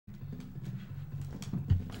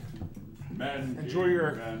Enjoy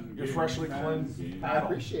your freshly cleansed I battle.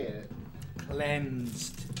 appreciate it.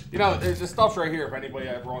 Cleansed. You know, the stuff's right here if anybody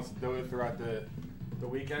ever wants to do it throughout the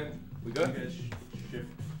weekend. We good? You guys shift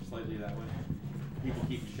slightly that way. People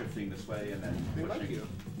keep shifting this way and then pushing a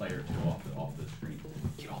layer or two off the screen.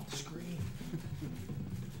 Get off the screen.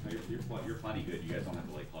 No, you're plenty good. You guys don't have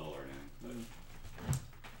to like huddle or anything. But.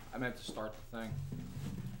 I meant to start the thing.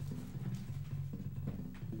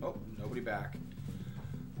 Oh, nobody back.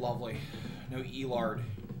 Lovely. No Elard.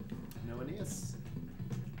 No Aeneas.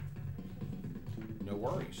 No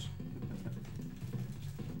worries.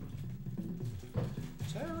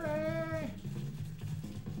 Terry!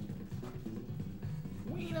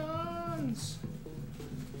 Weenans!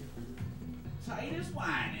 Titus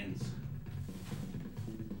Winans.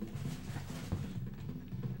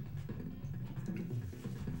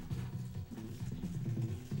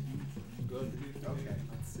 Good. Okay,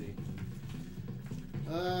 let's see.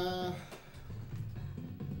 Okay.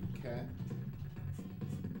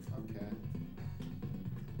 Okay.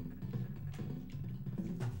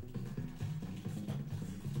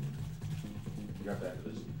 You got back to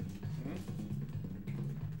this.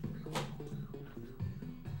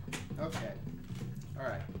 Okay. All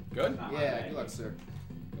right. Good? Yeah, good luck, sir.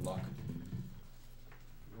 Good luck.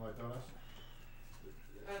 You like donuts?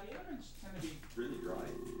 The orange tend to be really dry.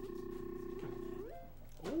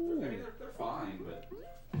 Ooh. I mean, they're fine, but.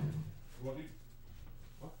 What? Okay.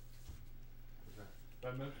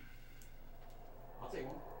 5 minutes? I'll take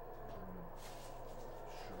one.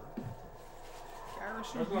 Sure.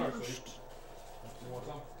 Garrison That's not Hurst. actually. You want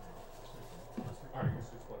some? Alright, you can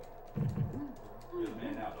split. You're the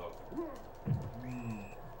man now, dog.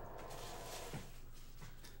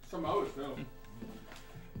 Some others, too.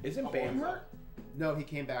 Isn't Bam hurt? No, he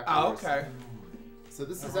came back. Oh, first. okay. So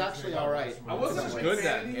this is actually all right. I wasn't as good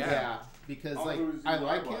then. Yeah. Because I'll like lose I you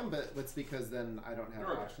like one. him, but it's because then I don't have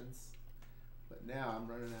Sure. options. But now I'm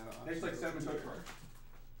running out of options. Tastes like Cinnamon Toast Crunch.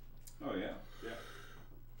 Oh, yeah. Yeah.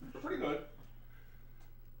 Pretty good.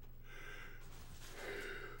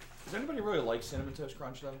 Does anybody really like Cinnamon Toast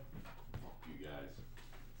Crunch though? Fuck you guys.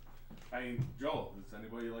 I mean, Joel, does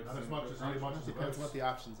anybody like Not as Cinnamon much Toast as Crunch? much as the Depends what the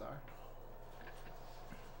options are.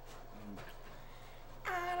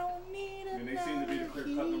 I don't need I mean, they seem to be the clear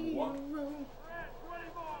cut number one.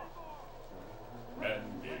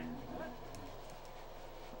 Ending.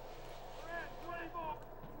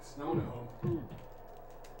 Snowing at home.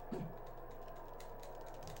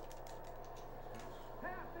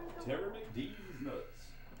 Terror McDee's nuts.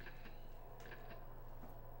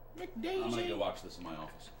 McDaisy. I'm gonna go watch this in my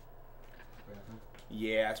office.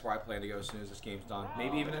 Yeah, that's where I plan to go as soon as this game's done.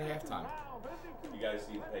 Maybe even at halftime. You guys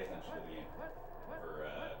need to pay attention to the game for,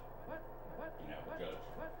 you know, the judge.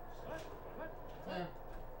 So.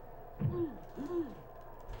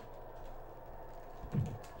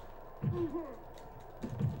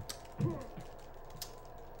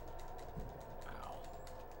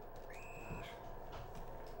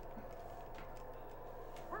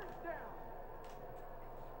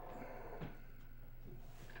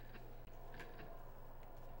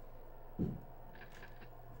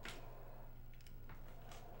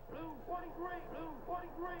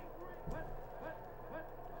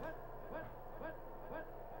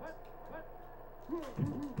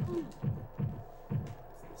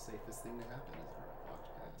 It's the safest thing to happen is for a clock to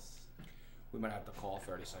pass. We might have to call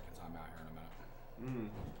 30 seconds time out here in a minute.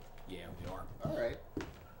 Yeah, we are. All right.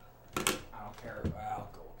 I don't care. I'll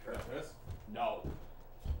go. This? No.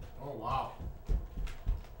 Oh, wow.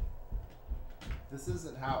 This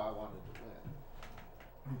isn't how I wanted to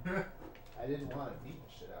win. I didn't want to beat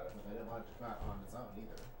the shit out of him. I didn't want to come out on his own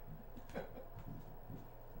either.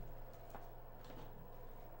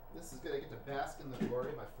 This is good. I get to bask in the glory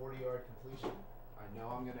of my 40-yard completion. I know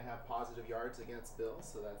I'm going to have positive yards against Bill,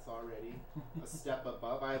 so that's already a step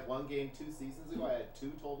above. I had one game 2 seasons ago. I had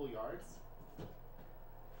 2 total yards.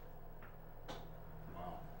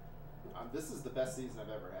 Wow. This is the best season I've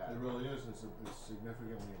ever had. It really is. It's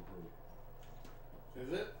significantly improved.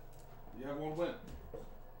 Is it? You have 1 win.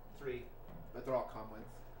 3, but they're all calm wins.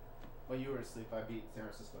 Well, you were asleep. I beat San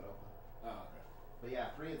Francisco and Oakland. Oh, okay. But yeah,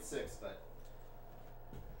 3 and 6, but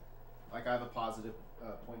like I have a positive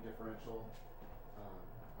point differential.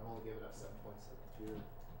 I've only given up 7 points to the computer.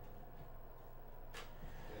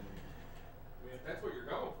 And, I mean, if that's what you're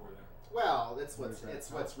going for, then. well, it's what's Where's that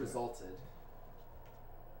it's what's top bit? resulted.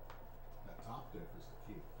 That top diff is the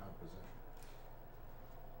key. Top position.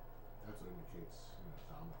 That's what indicates,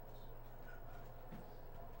 dominance.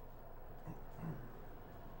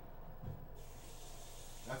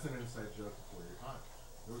 That's an inside joke before your time.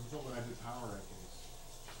 There was a point when I did power rankings,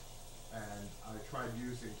 and I tried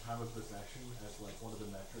using time of possession as like one of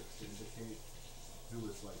the metrics to indicate who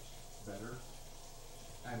was like better,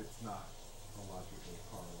 and it's not a logical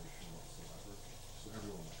correlation whatsoever. So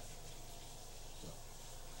everyone went. So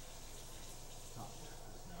top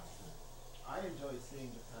is now three. I enjoy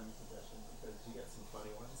seeing the time of possession because you get some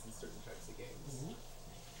funny ones in certain types of games.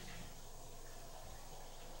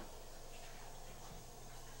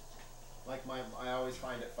 Like I always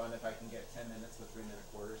find it fun if I can get 10 minutes with 3-minute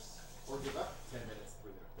quarters, or give up 10 minutes,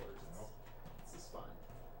 3-minute quarters. It's just fun.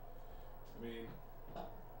 I mean,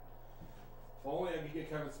 if only I could get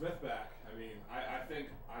Kevin Smith back. I mean, I think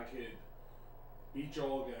I could beat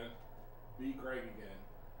Joel again, beat Greg again,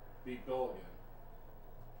 beat Bill again,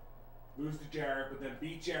 lose to Jared, but then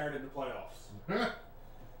beat Jared in the playoffs. That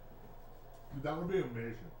would be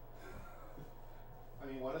amazing. I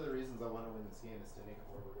mean, one of the reasons I want to win this game is to make a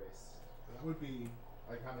horrible race. That would be,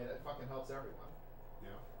 Like, I mean, it fucking helps everyone.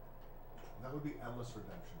 yeah. That would be endless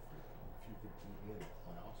redemption for you if you could beat me in the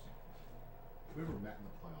playoffs. If we ever met in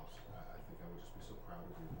the playoffs, I think I would just be so proud of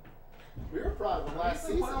you. We were proud of last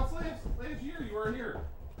season. Last year you weren't here.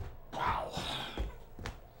 Wow.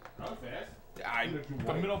 That was fast. I'm in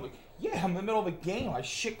the middle of a game. I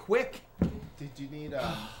shit quick. Did you need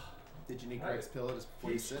Greg's pillow just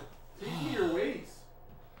before you sit? Teach me your ways.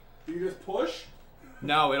 Do you just push?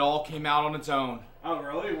 No, it all came out on its own. Oh,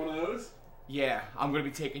 really? One of those? Yeah, I'm gonna be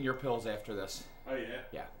taking your pills after this. Oh, yeah?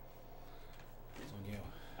 Yeah. It's on you.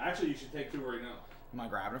 Actually, you should take 2 right now. Am I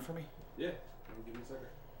grabbing it for me? Yeah. Give me a second.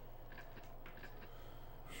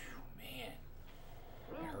 Whew, man.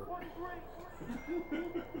 That hurt.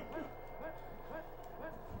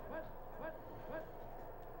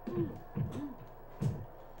 Are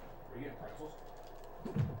you getting pretzels?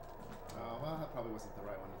 Well, that probably wasn't the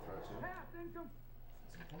right one to throw to.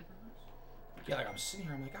 Yeah, like I'm sitting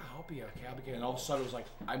here, I'm like, I'll be okay, I'll be okay. And all of a sudden it was like,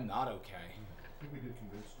 I'm not okay. I think we did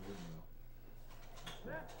convince Jordan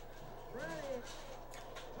though.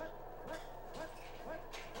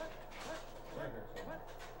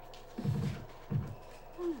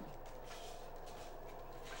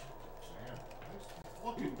 Damn.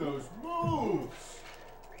 Look at those moves!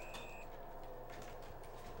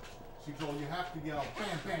 See, Joel, you have to yell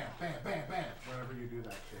bam, bam, bam, bam, bam whenever you do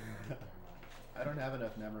that shit. I don't have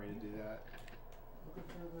enough memory to do that.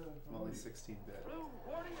 I'm only 16-bit.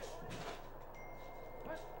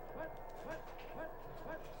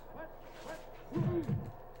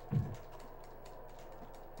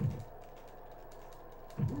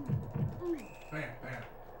 Bam, bam.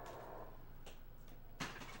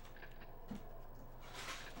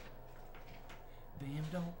 Bam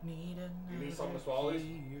don't need another You need something to swallow these?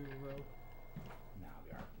 hero. Nah,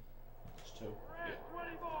 we are. Just 2. Yeah. Give me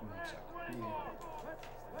 1 second.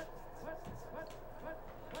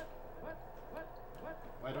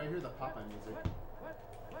 Why do I hear the Popeye music?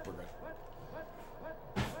 We're good.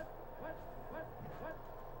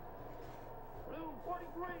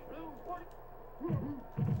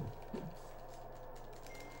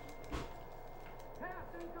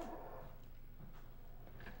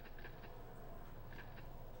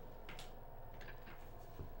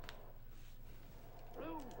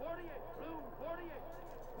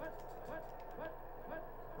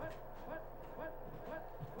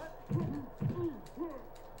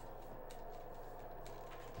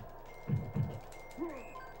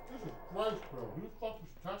 Jesus Christ, bro. Who the fuck is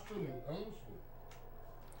testing me honestly?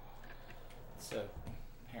 It's a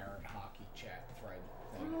parent hockey chat thread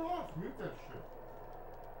Turn thing. it off. Mute that shit.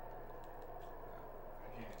 I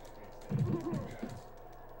can't stand it.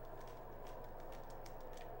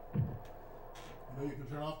 You know, you can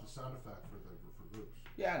turn off the sound effect for groups.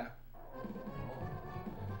 Yeah, I know.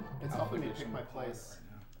 It's I'll helping me figure pick some my quiet place. right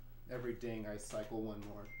now. Every ding, I cycle one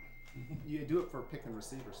more. You do it for picking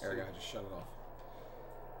receivers. There we too. go, just shut it off.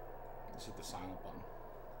 Just hit the silent button.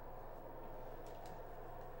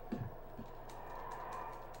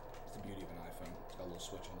 It's the beauty of an iPhone. It's got a little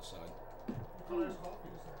switch on the side. What color is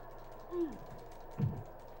coffee is that?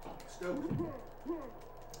 Stupid. Oh,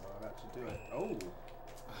 that should do it. Oh,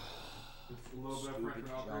 It's a little bit of Stupid French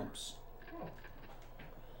milk. jumps.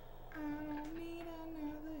 I don't need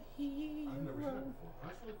another hero. I've never seen that before.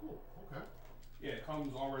 That's really cool. Okay. Yeah, it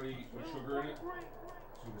comes already with sugar in it. So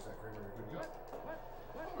you just that creamer and you're good to go.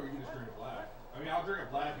 Or you can just drink it black. I mean, I'll drink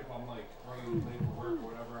it black if I'm like running late for work or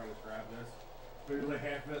whatever. I just grab this. If there's like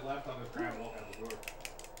half of it left, I'll just grab it off at the door.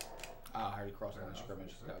 I already crossed the line of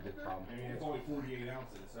scrimmage. That would be the problem. I mean, it's only 48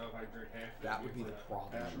 ounces, so if I drink half, That would be the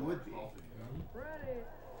problem. that would be.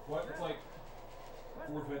 What? It's like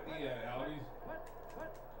 450 at Aldi's.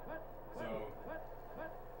 So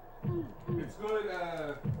it's good.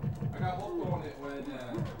 I got hooked on it when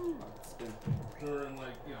Spin. during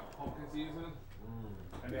like pumpkin season,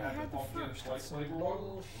 and they I have had the the pumpkin first. spice That's flavor some one.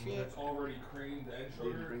 bullshit. It's already creamed and They didn't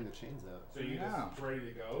sugar, bring the chains out. so you Yeah. just it's ready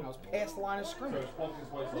to go. I was past the line of So scrimmage. it's pumpkin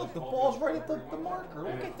spice. Look, latte the pumpkin ball's right at pretty the much. marker.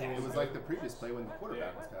 Look at that. It was like the previous play when the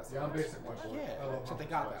quarterback was passing. Yeah, I'm basic my boy. Yeah, I love so they pumpkin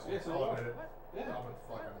got spice. that Yeah, so I'll what? admit it. Yeah. I'm the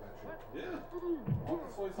fuck out of that shit. Yeah.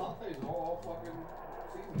 Pumpkin spice lattes are all fucking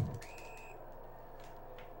seasoned.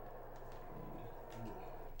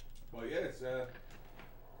 But yeah, it's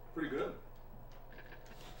pretty good.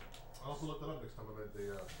 I also looked it up next time I'm at the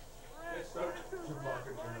Yeah, so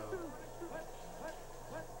supermarket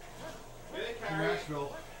they in carry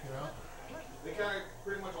Nashville, you know? they carry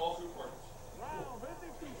pretty much all supermarkets.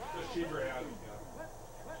 Just cheaper out.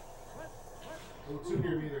 Well, too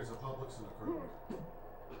near me, there's a Publix and a Kroger.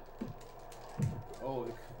 Oh,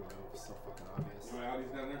 it was so fucking obvious. You know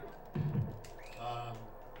Aldi's down there?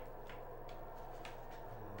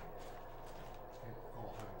 Can't recall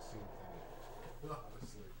having seen any,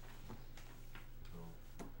 honestly. So,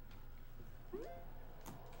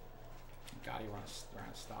 God, he ran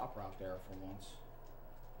a stop route there for once.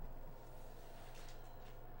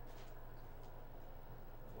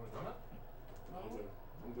 want a donut? No, I'm good.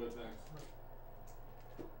 I'm good, thanks.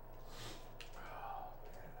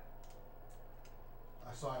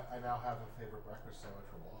 I now have a favorite breakfast sandwich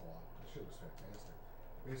from Wawa. That shit was fantastic.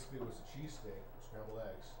 Basically, it was a cheesesteak with scrambled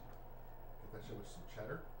eggs. Get that shit with some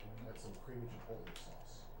cheddar and some creamy chipotle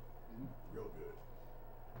sauce. Real good.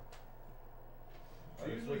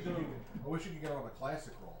 I usually do. I wish you could get on a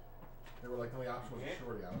classic roll. They were like, the only option was a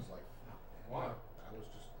shorty. I was like, Why? That was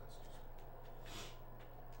just, that's just.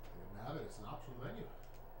 They didn't have it. It's an optional menu.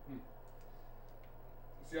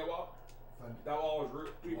 See how well? Fun. That wall was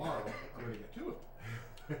root. Tomorrow, I'm gonna get to it.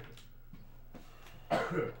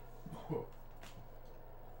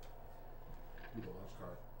 Do the lunch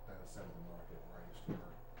cart down the center of the market where I used to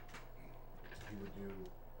work. He would do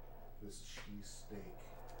this cheese steak,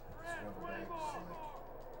 scrambled eggs, like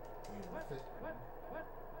in with it. I was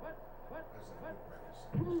like a good breakfast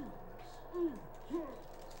sandwich.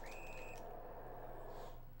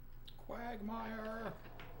 Quagmire.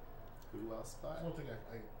 Who else That's thought? one thing I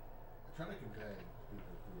try to convey to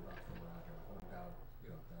people who are not from around here, like when I'm down,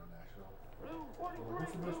 down Nashville. Well,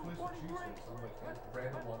 what's the best place for cheesesteaks? I'm like at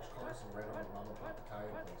random lunch carts and random mom and pop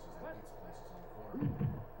Italian places, like pizza places on the corner.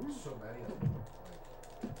 There's so many of them.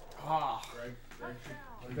 Ah. Greg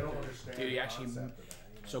Like they don't understand Dude, he the actually- concept of that.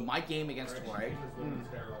 So my game against Greg,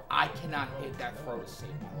 I cannot hit that throw to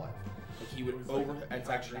save my life. Like he would over. It's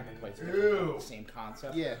actually not the place. Ew. The same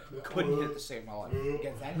concept. Yeah. Couldn't hit it to save my life.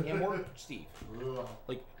 Against that him or Steve. Ugh.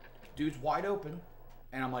 Like, dude's wide open,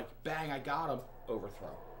 and I'm like, bang, I got him.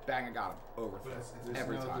 Overthrow. Bang, I got him. Overthrow.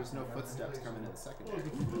 Every time. There's no footsteps coming in the Well, secondary.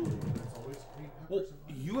 it's always green Well, peppers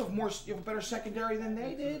and you have more. You have a better secondary than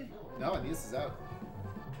they did. No, and this is out.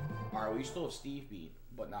 All right, well, you still have Steve beat,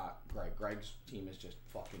 but not Greg. Greg's team is just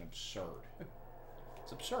fucking absurd.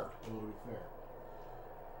 It's absurd. Well, to be fair.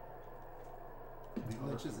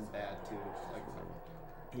 Lynch isn't bad too. Like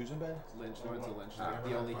Who's in bed? Lynch, Lorenzo Lynch, Ah.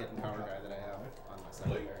 the only hidden power guy that I have on my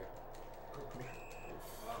secondary. Oh, yeah,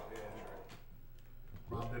 that's right.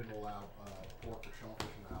 Mom didn't allow pork or shellfish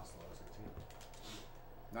in the house till I was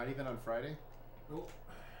 18. Not even on Friday. Nope.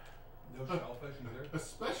 No shellfish either.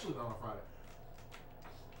 Especially not on Friday.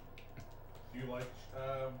 Do you like I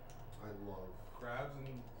love crabs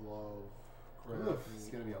and crab Oof, meat. it's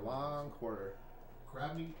gonna be a long quarter.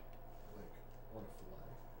 Crab meat, like on a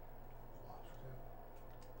fillet. Lobster tail.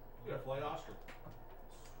 yeah, filet Oscar?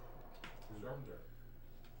 Serve them there.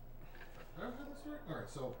 I've had this story. Alright,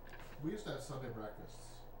 so we used to have Sunday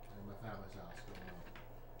breakfasts in my family's house growing up.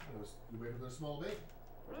 And it was, we waited for a small bacon.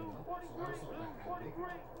 So I was like, I had bacon.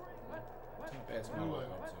 Bad smell to go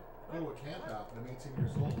to. Go to a camp out, and I'm 18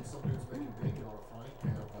 years old, and some dude's making bacon on a frying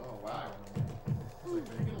pan. Oh, wow. It's like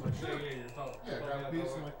bacon? I'm like, sure. you're talking. Yeah, grab a piece,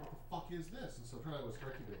 and I'm like, what the fuck is this? And so it turned out it was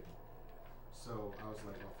turkey bacon. So I was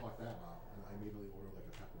like, well, fuck that, Mom. And I immediately ordered like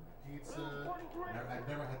a pepperoni pizza. I've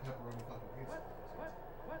never had pepperoni fucking pizza.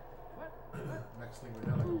 Next thing we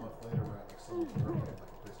know, like a month later, we're at like some burger and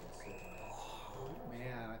like a place called Steak and Rice.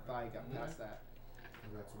 Man, I thought I got past that.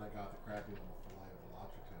 And that's when I got the crab meat on the fillet of the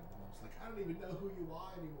lobster tail. And I was like, I don't even know who you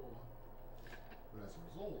are anymore. But as a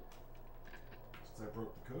result, since I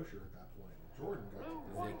broke the kosher at that point, Jordan got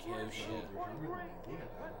The kosher.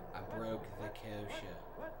 I broke the kosher.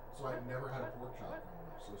 So I'd never had a pork chop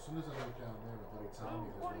growing up. So as soon as I moved down there, my buddy Tommy,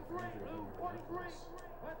 his wife Andrea, came over to our place.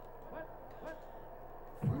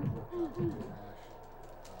 Fried pork chop, potato hash,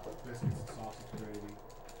 biscuits and sausage gravy.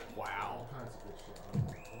 Wow. All kinds of good shit. I was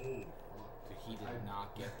like, holy fuck. Dude, he did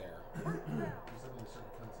not get there. There's only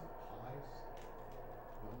certain kinds of pies.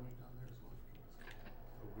 The only meat down there is what?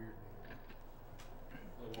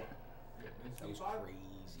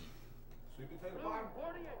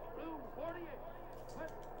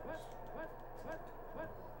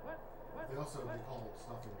 also they call it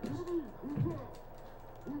stuffing dressing.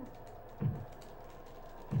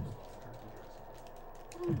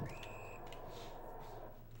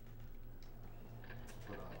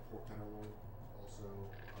 But pork tenderloin also.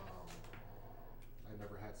 I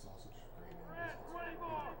never had sausage gravy and biscuits.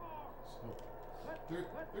 So there's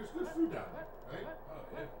good food down there, right? Oh,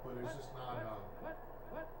 yeah. But it's just not.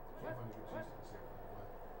 Can't find a good cheese at the same time.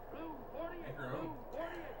 Make your own.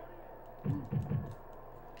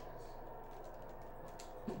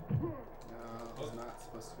 No, it's not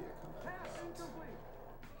supposed to be a comeback. And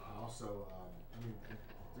also, I mean,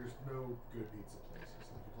 there's no good pizza places.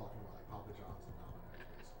 Like you're talking about like Papa John's and Domino's,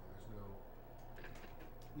 basically. There's no,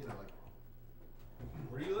 you know, like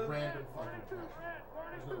Where do you live? random fucking place.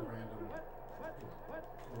 There's no random, you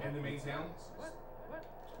know. In the main town?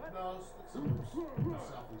 No, it's like suburbs,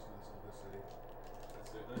 southeast of the city.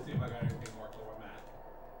 That's it. Let's see if I got anything marked on my map.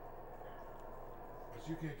 But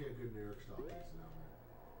you can't get good New York style pizza down there.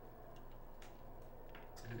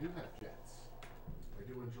 They do have Jets. I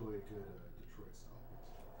do enjoy a good Detroit style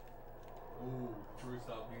pizza. Ooh, True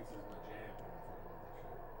Style Pizza is my jam. I fucking love that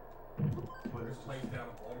shit. But There's it's a place down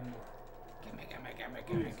in Baltimore. Gimme.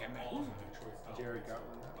 Awesome Detroit Style Jared Pizza. got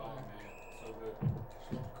one that Oh, way. man. So good.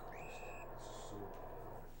 It's so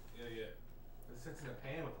Yeah. It sits in a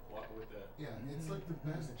pan with the yeah, it's like the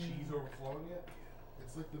best cheese overflowing it.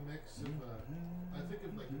 It's like the mix of I think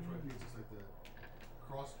of like Detroit pizza as like the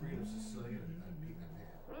crossbreed of Sicilian and pizza man.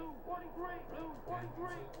 Oh, well,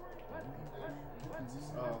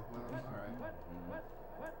 alright.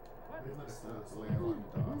 They let us know That's it's the way like I want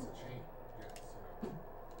it's dogs. a chain. Yes,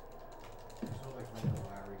 there's no like random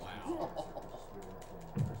Larry's. Wow.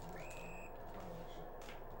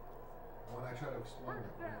 When I try to explain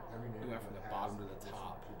that every We neighborhood went from the has bottom to like the this top.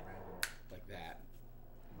 one or two random Like that.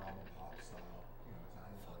 mom and pop style, you know,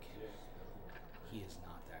 Italian Fuck places. He is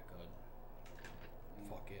not that good.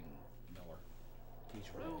 Fucking Miller. He's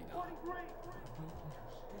really not.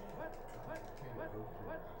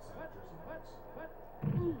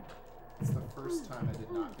 It's the first time I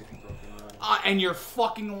did not get a broken run. And your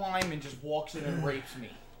fucking lineman just walks in and rapes me.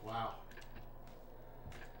 Wow.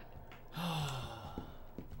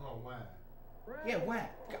 Oh wow. Yeah, when?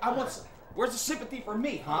 I want some. Where's the sympathy for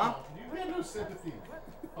me, huh? You have no sympathy.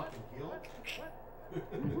 Fucking heel.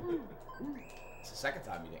 It's the second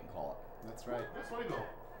time you didn't call That's right. That's funny though.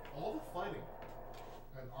 All the fighting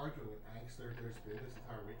and arguing and angst there's been this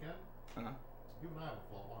entire weekend, it. you and I haven't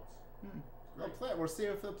fought once. We're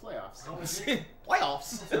saving it for the playoffs. I don't want to jinx it.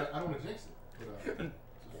 Playoffs. I don't want to jinx it, but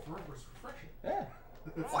it's refreshing. Yeah.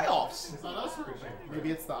 Playoffs. It's not us for a change.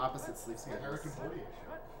 Maybe it's the opposite sleep It's schedule. Eric and Woody issue.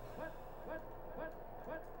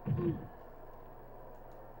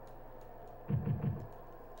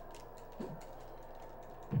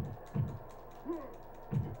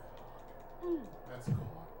 That's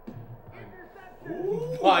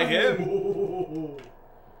caught. By him. Ooh.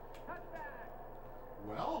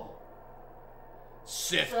 Well,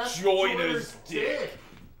 Sith Seth Joyner's Joyner's dick.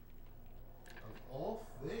 Of all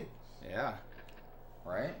things. Yeah.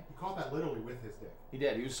 Right? He caught that literally with his dick. He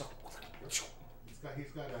did. He was so.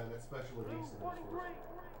 He's got that special adhesive in his force.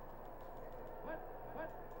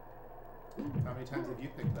 How many times have you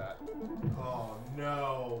picked that? Oh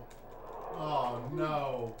no. Oh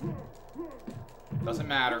no. Doesn't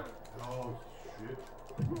matter. Oh shit.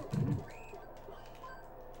 You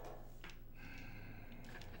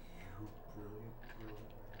brilliant.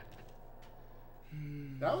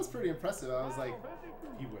 That was pretty impressive. I was like,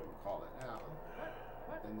 you wouldn't call it now.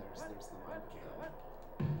 Then there's the mind kill.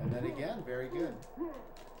 And then again, very good.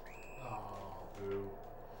 Oh, boo.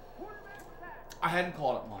 I hadn't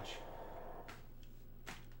called it much.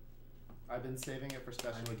 I've been saving it for I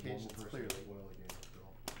special need one occasions, more person clearly. to spoil the game, Bill.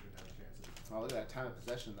 We didn't have a chance at it. Oh, look at that time of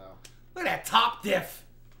possession, though. Look at that top diff.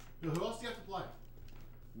 Bill, who else do you have to play?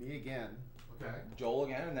 Me again. Okay. Joel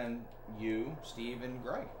again, and then you, Steve, and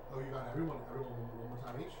Greg. Oh, you got everyone one more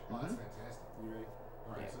time each? Oh, that's fantastic. You ready?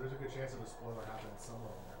 Alright, Yeah. so there's a good chance of a spoiler happening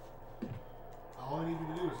somewhere in there. All I need you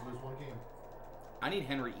to do is lose one game. I need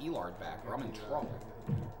Henry Elard back, or I'm in trouble.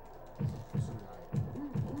 Assuming I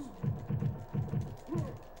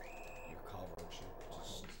Your coverage.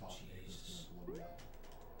 Jesus. Jesus.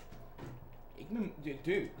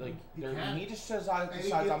 Dude, like, He there, can't. he just says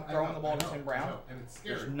decides I'm throwing the ball to Tim Brown. And it's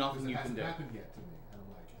scary. There's nothing because you it can do. hasn't happened yet to me. And I'm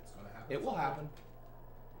like, it's gonna happen. It will happen.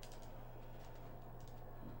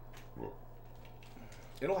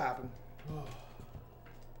 It'll happen.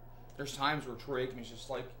 There's times where Troy Aikman's just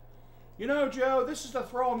like, you know, Joe, this is the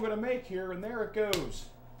throw I'm going to make here, and there it goes.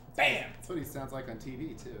 Bam! That's what he sounds like on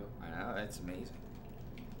TV, too. I know, that's amazing.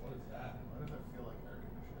 What is that? Why does that feel like air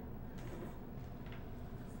conditioning?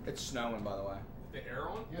 It's snowing, by the way. The air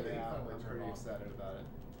on? Yeah, they Yeah, finally I'm turned pretty on. excited about it.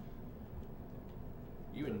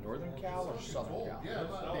 You in Northern Cal or It's Southern cold. Cal? Yeah,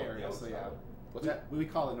 Bay Area, so yeah. What's that? We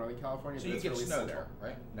call it Northern California. So but you it's get really snow central. there,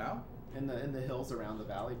 right? No? In the hills around the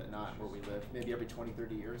valley, but not where we live. Maybe every 20,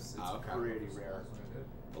 30 years. It's Oh, okay. pretty rare.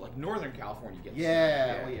 But like Northern California gets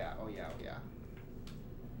Yeah, snow. oh yeah, oh yeah, oh yeah.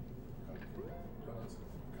 Donuts,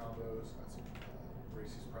 combos, got some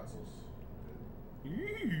Reese's pretzels. Good.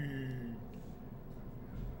 Eee.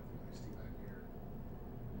 Iced tea back here.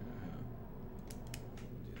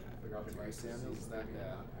 Do that. Figure out the Terry Reese's Samuels, is that maybe guy.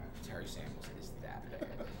 not Terry Samuels is that bad.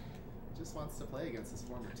 Just wants to play against his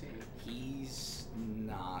former team. He's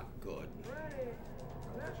not good.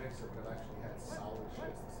 Jason would have actually had solid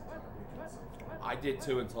shits this entire weekend so far. I did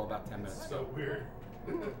too until about 10 minutes It's ago. so weird.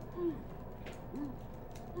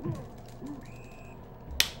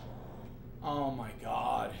 Oh my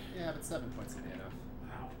god. Yeah, but 7 points would be enough. Wow.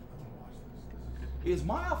 I'm gonna watch this. This Is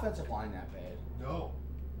my offensive line that bad? is no.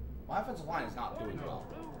 My offensive line is not doing No. well.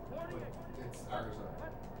 But it's Arizona.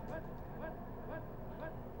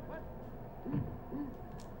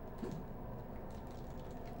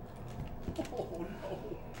 Oh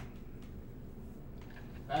no.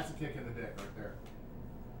 That's a kick in the dick right there.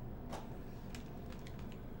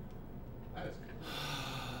 That is good.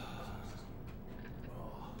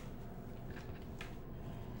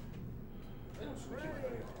 I don't switch my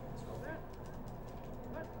hoodie on.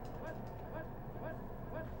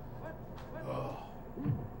 Let's go. Oh.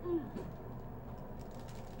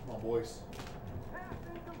 Come on, boys.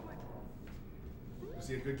 You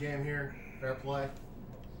see a good game here. Fair play.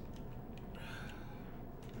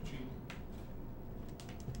 Good cheating.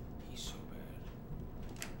 He's so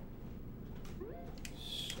bad.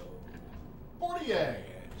 So Portier!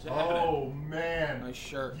 Is that Oh, man. nice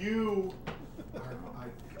shirt. You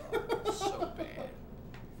So bad.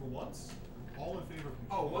 For once, all in favor of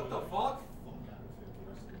Oh, what the fuck? Fuck out of it the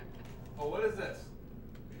rest of the week. Oh, what is this?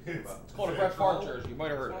 It's called a Brett Favre jersey. You might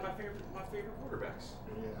have heard It's one it. of my favorite quarterbacks.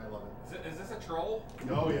 Yeah, I love it. Is this a troll?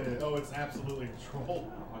 No, it is. Oh, it's absolutely a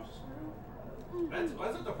troll. That's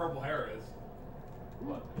what the purple hair is.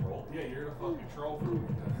 What? The troll? Yeah, you're the fucking troll for me.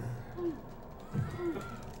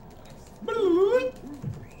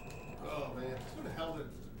 Oh, man. Who the hell did...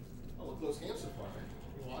 Oh, look at those games so far, man.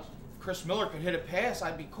 You watching? Chris Miller could hit a pass,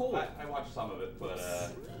 I'd be cool. I watched some of it, but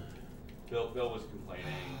Bill was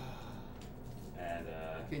complaining, and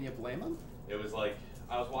Can you blame him? it was like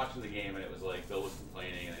I was watching the game, and it was like Bill was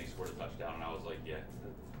complaining, and then he scored a touchdown, and I was like, yeah,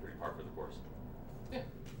 that's pretty par for the course. Yeah.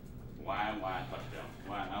 Why touchdown?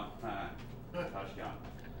 Touchdown.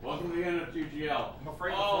 Welcome to the NFTGL. I'm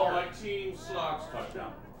afraid to Oh, fart. my team sucks.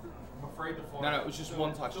 Touchdown. I'm afraid to fart. No, it was just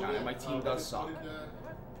one touchdown, and my team does suck.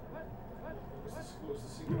 What was the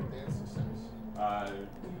secret of Dan's success?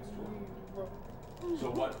 So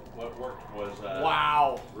what worked was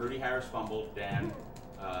Wow. Rudy Harris fumbled, Dan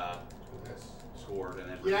This. scored, and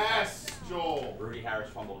then Rudy Yes, Joel. Rudy Harris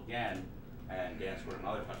fumbled again, and Dan scored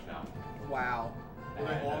another touchdown. Wow. Were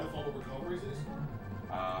they And, all the fumble recoveries that he scored?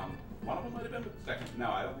 one of them might have been the second. No,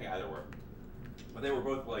 I don't think either were. But they were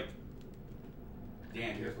both like,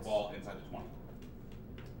 Dan, here's the ball inside the 20.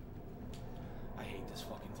 I hate this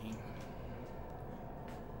fucking team.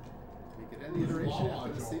 We could end the iteration Wow,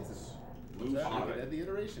 after the Jones. season. Lou We Bonnet. could end the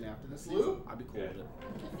iteration after the season. Lou? I'd be cool Yeah. with it.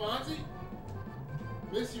 Hey, Fonzie.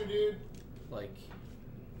 Miss you, dude. Like,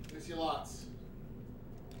 Miss you lots.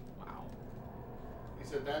 wow. He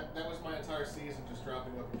said that was my entire season, just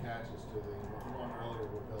dropping up in catches to the one earlier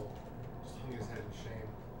where Bill just hung his head in shame.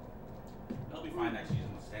 They'll be fine next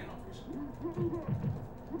season with standoffers.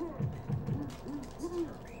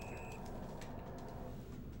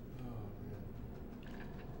 Oh man.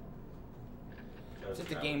 It's if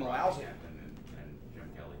the game allows it. And Jim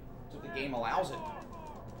Kelly. It's if the game allows it.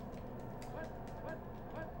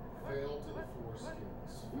 Fail to the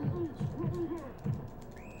foreskins. Fail to the foreskins.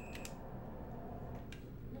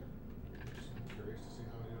 Just curious to see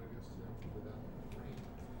how I do against him without rain.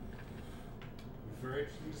 Be very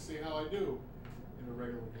interesting to see how I do in a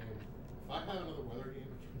regular game. If I have another weather game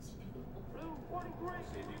against Bill.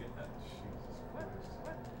 See if you get that. Jesus Christ.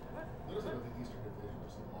 Notice I don't think Eastern Division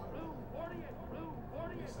is a lot of that.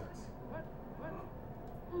 Makes sense.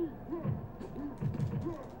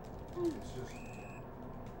 It's just,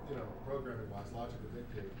 you know, programming wise, logic would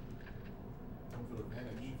dictate home field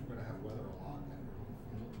advantage. If you're going to have weather a lot at your home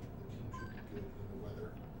field, the team should be good in the weather.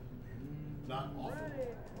 Not awful.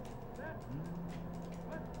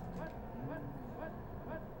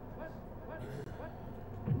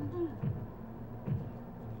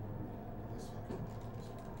 This fucking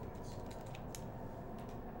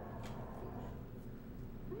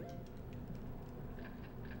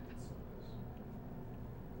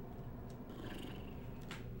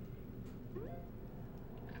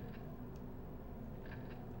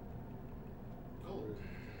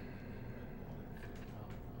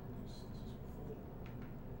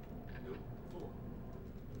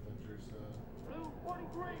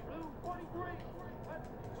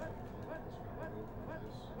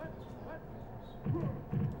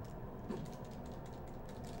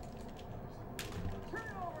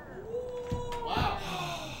Wow.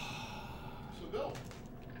 So Bill,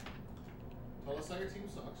 tell us how your team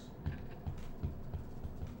sucks.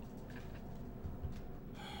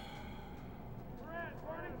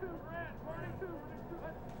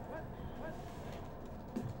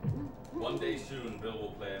 One day soon, Bill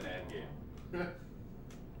will play an ad game.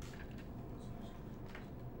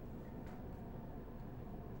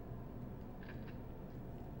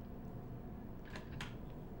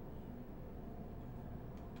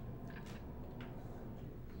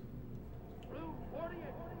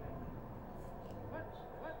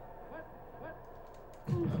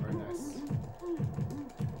 Very nice.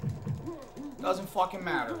 Doesn't fucking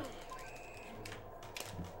matter.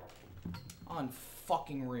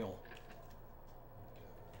 Unfucking real.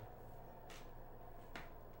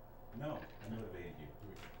 No, I motivated you.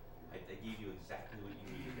 I gave you exactly what you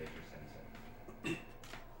needed as your sensei.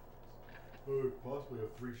 Possibly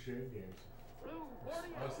have 3 shame games.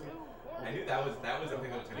 Honestly, I knew that was the thing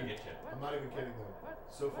that was gonna get you. I'm not even kidding though.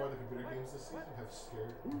 So far, the computer games this season have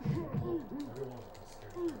scared everyone. Has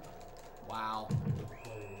scared. Wow.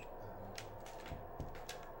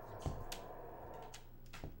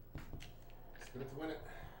 Spin it to win it.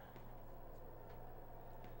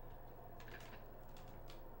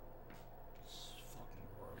 It's fucking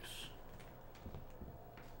gross.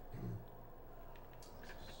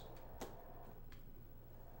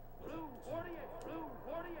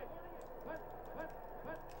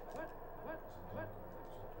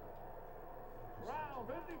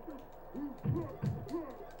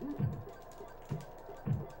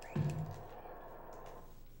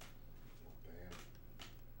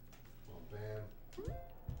 Well, bam.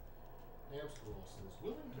 Hamster Roll says,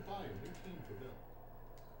 willing to buy a new team for Bill.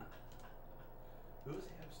 Who's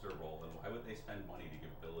Hamster Roll, and why would they spend money to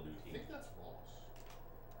give Bill a new I team? think that's Ross.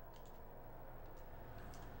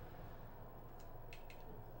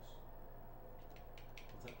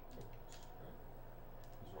 What's that? Right?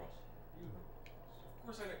 Who's Ross? You know. Of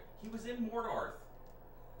course I know. He was in Mordarth.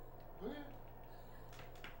 Oh yeah.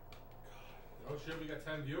 Oh shit, we got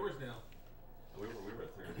 10 viewers now. We were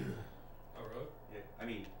at 3 people. Oh, really? Yeah, I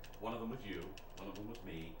mean, one of them was you, one of them was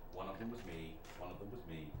me, one of them was me, one of them was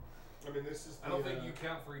me. I mean, this is. I don't think you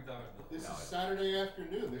count free time. This No, is I don't. Saturday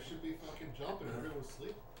afternoon. This should be fucking jumping. Everyone's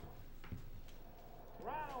sleeping.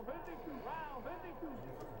 Round 52, round 52.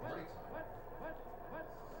 Fucking party time.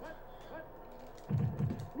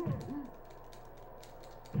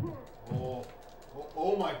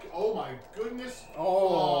 Oh my goodness. Oh.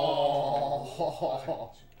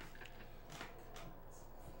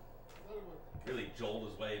 Really jolt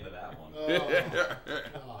his way into that one. Oh,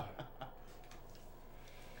 God.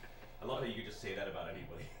 I love how you could just say that about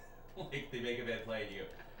anybody. Like, they make a bad play and you go,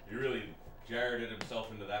 you really jarred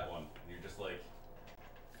himself into that one. And you're just like,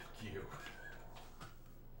 fuck you.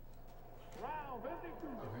 Round 52.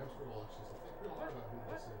 Oh, Hamster Roll actually says, think real hard about who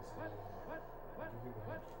this is. I'll give you the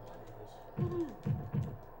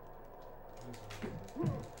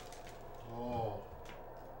Oh.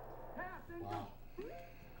 Wow.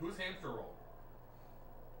 Who's Hamster Roll?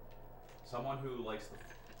 Someone who likes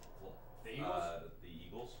The Eagles? The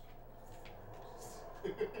Eagles.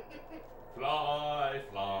 Fly,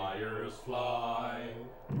 flyers, fly.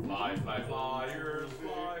 Fly, fly, flyers,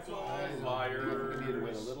 fly, fly, flyers. We need to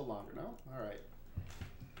wait a little longer. No? Alright.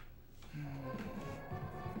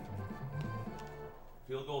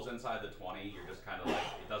 Field goals inside the 20, you're just kind of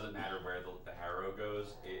like, it doesn't matter where the arrow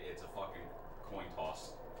goes, it's a fucking coin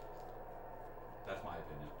toss. That's my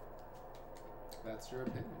opinion. That's your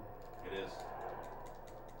opinion. It is.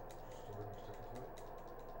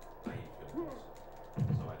 I hate field goals,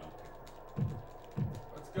 so I don't pick them.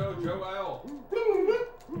 Let's go, Joe L.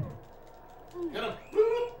 Get him.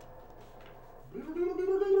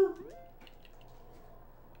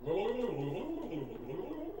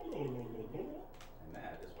 And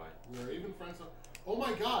that is why. We're even friends. Oh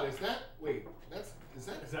my God! Is that? Wait. Is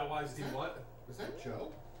that why Steve what? Is that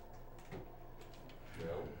Joe?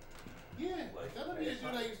 Joe? Yeah. Like, That would be a dude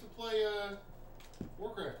I used to play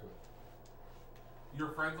Warcraft with. Your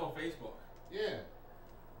friends on Facebook. Yeah.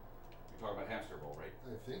 You're talking about Hamster Roll, right?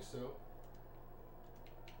 I think so.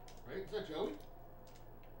 Right? Is that Joey?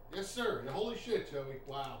 Yes, sir. Yeah, holy shit, Joey.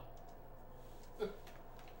 Wow.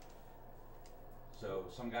 So,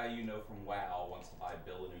 some guy you know from WoW wants to buy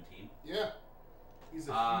Bill a new team. Yeah. He's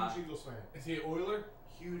a huge Eagles fan. Is he an Oiler?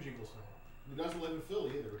 Huge Eagles fan. He doesn't live in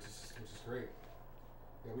Philly either, which is great.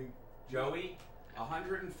 Yeah, Joey,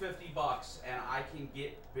 $150, and I can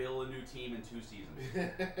get Bill a new team in 2 seasons.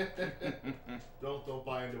 Don't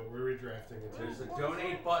buy into it. We're redrafting it. There's a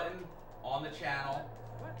donate button on the channel.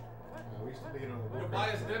 We used to be on the You'll buy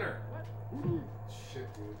us dinner.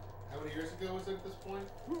 Shit, dude. How many years ago was it at this point?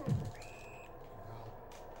 Wow.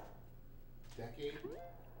 Decade?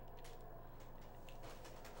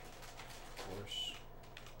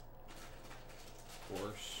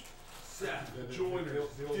 Horse. Seth, The join old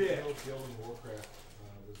us. guild in Warcraft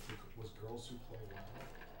was girls who play WoW,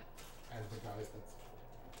 and the guys that's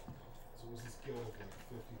so it was this guild of like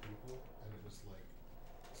 50 people, and it was like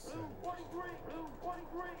 7 Blue 43, blue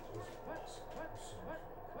 43. It was awesome. It was so much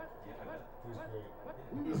fun. Yeah, I bet. It was great.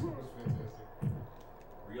 It was fantastic.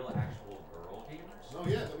 Real actual girl gamers? No,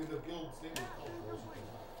 yeah, I mean the guild's name was called Girls Who Play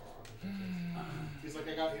WoW. It's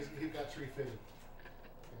fucking fantastic. He's like, he got tree fitting.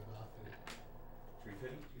 Yeah, not fitting. Tree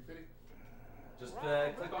fitting? Tree fitting? Just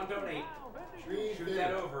click on donate. Tree Shoot fitting.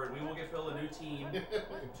 that over, and we will get Bill a new team. In 2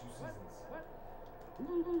 seasons.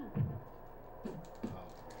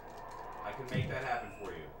 I can make that happen for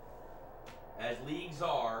you. As League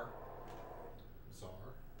Czar. Czar?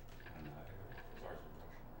 I don't know. Czar's in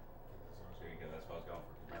Russian. There you go. That's what I was going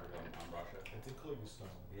for. Remember I'm Russia? I did call you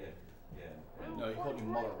Stalin. Yeah. Yeah. No, you called me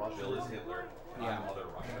Mother Russia. Bill is Hitler. And Yeah. I'm Mother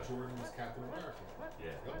And Russia. Jordan is Captain America.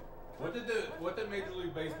 Yeah. Yep. What did Major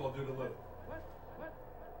League Baseball do to Lou?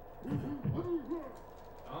 I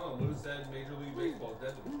don't know. Lou said Major League Baseball is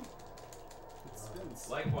dead to me. It spins.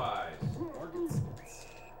 Likewise. Target spins.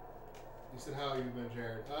 You said, how you been,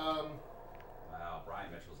 Jared? Wow, Brian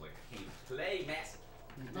Mitchell's like, hey, play, mess.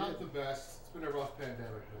 Not the best. It's been a rough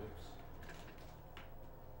pandemic, folks.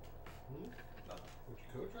 Nothing. Would you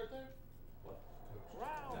coach right there? What? Coach.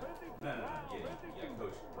 No. Yeah,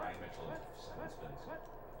 Coach Brian Mitchell is 7 spins. Yeah.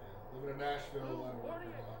 Living in Nashville, I don't work right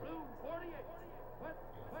now. Blue 48.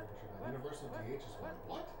 Universal DH is one.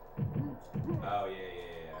 What? Oh,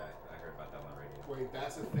 yeah. I heard about that on the radio. Wait,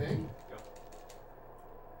 that's a thing? Yep.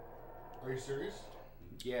 Are you serious?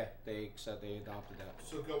 Yeah, they said they adopted that.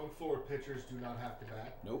 So going forward, pitchers do not have to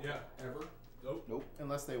bat Nope. Yeah. ever. Nope.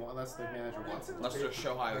 Unless the manager wants it. Unless they're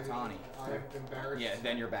Shohei Ohtani. I am embarrassed. Yeah,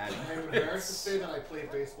 then you're batting. I am embarrassed to say that I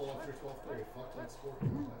played baseball up through 12th grade. Fuck that sport.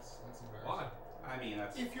 That's embarrassing. Why? I mean,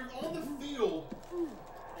 that's. If you're on the field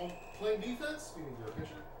playing defense, meaning you're a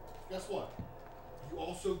pitcher, guess what? You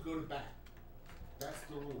also go to bat. That's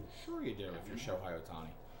the rule. Sure you do if you're Shohei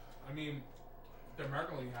Ohtani. I mean, the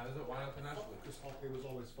American League has it. Why not the National League? Because it was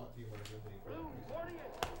always fuck the American League. Blue 48.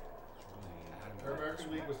 Our American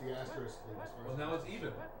League was the asterisk league. As far Well, as now it's even.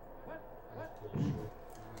 That's bullshit.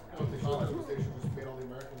 No, what they should do is they should just pay all the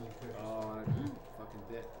American League pitchers. Oh, fucking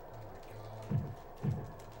bit.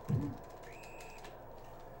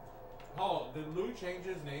 Oh, did Lou change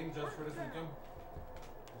his name just for this weekend?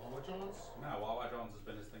 Wawa Johns? No, Wawa Jones has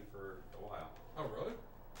been his thing for a while. Oh, really?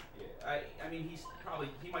 Yeah, I mean,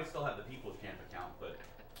 he might still have the People's Champ account, but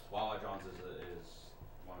Wawa Jones is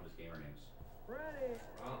one of his gamer names. Ready.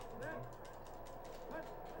 Oh.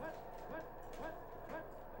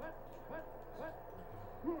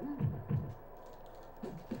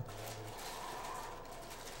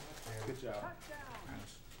 Good job.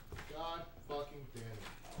 God fucking damn it.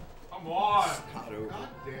 Come on! Not over. God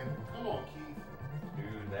damn it. Come on, Keith.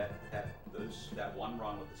 Dude, that one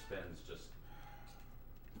run with the spins just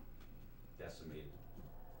decimated.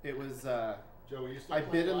 It was, Joe, are you still I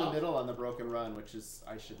playing bit in the WoW? middle on the broken run, which is,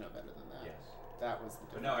 I should know better than that. Yes. That was the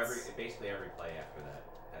But difference. no, basically every play after that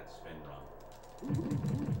spin run.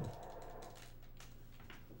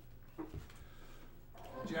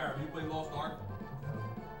 Jared, you play Lost Ark?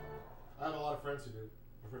 I have a lot of friends who do.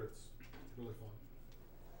 I've heard it's really fun.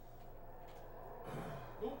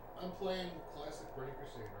 Oh, I'm playing classic Burning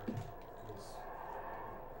Crusade, because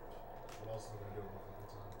what else am I going to do with my fucking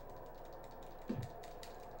time?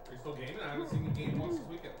 Are you still gaming? I haven't seen you game once this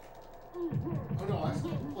weekend. Oh no, I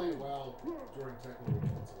stopped playing WoW during Tecmo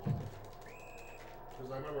weekends a lot.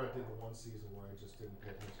 Because I remember I did the one season where I just didn't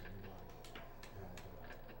pay attention to anybody. And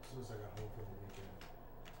as soon as I got home from the weekend,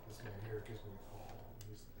 this man here gives me a call.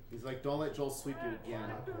 And He's like, don't let Joel sweep you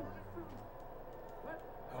again.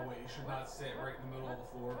 Oh wait, you should not sit right in the middle of the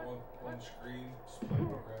floor on screen Just playing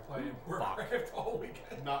Warcraft. playing Warcraft all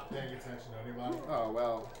weekend. Not paying attention to anybody. Oh,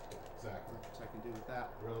 well, Exactly. what I can do with that.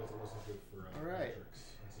 I realized it wasn't good for All right.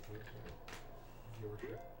 metrics, I suppose.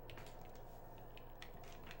 Viewership.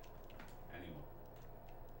 Anyone.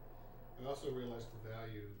 I also realized the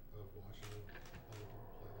value of watching other people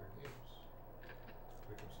play their games.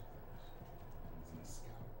 Pick up some things. It's like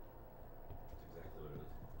scout. That's exactly what it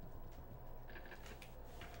is.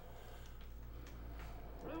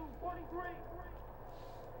 Blue 43.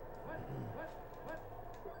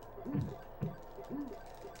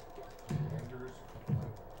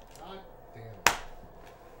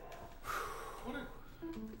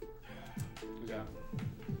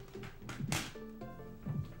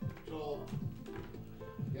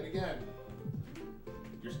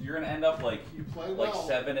 You're gonna end up like You play like well.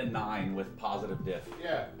 7 and 9 with positive diff.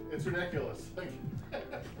 Yeah, it's ridiculous. Like,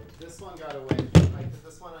 This one got away. Like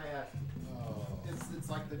this one I had. oh. It's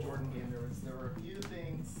like the Jordan game. There were a few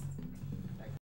things